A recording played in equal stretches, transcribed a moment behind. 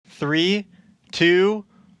3, 2,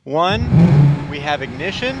 1. We have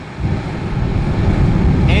ignition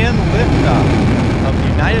and liftoff of the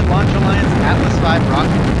United Launch Alliance Atlas V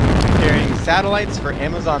rocket, carrying satellites for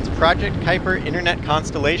Amazon's Project Kuiper Internet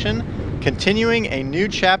constellation, continuing a new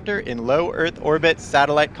chapter in low Earth orbit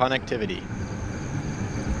satellite connectivity.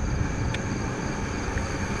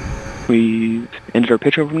 We've ended our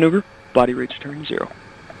pitch over maneuver. Body rates returning 0.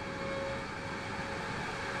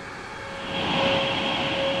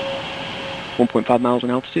 .5 miles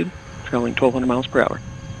in altitude, traveling 1,200 miles per hour.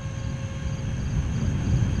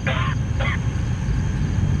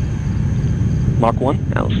 Mach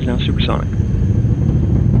 1, Atlas is now supersonic.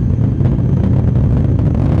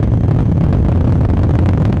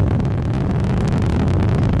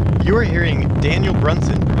 You are hearing Daniel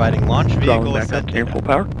Brunson providing launch vehicle back ascent up to air data. full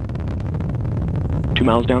power. 2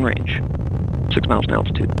 miles downrange, 6 miles in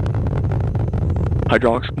altitude.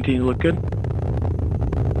 Hydraulics continue to look good.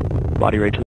 Body rate to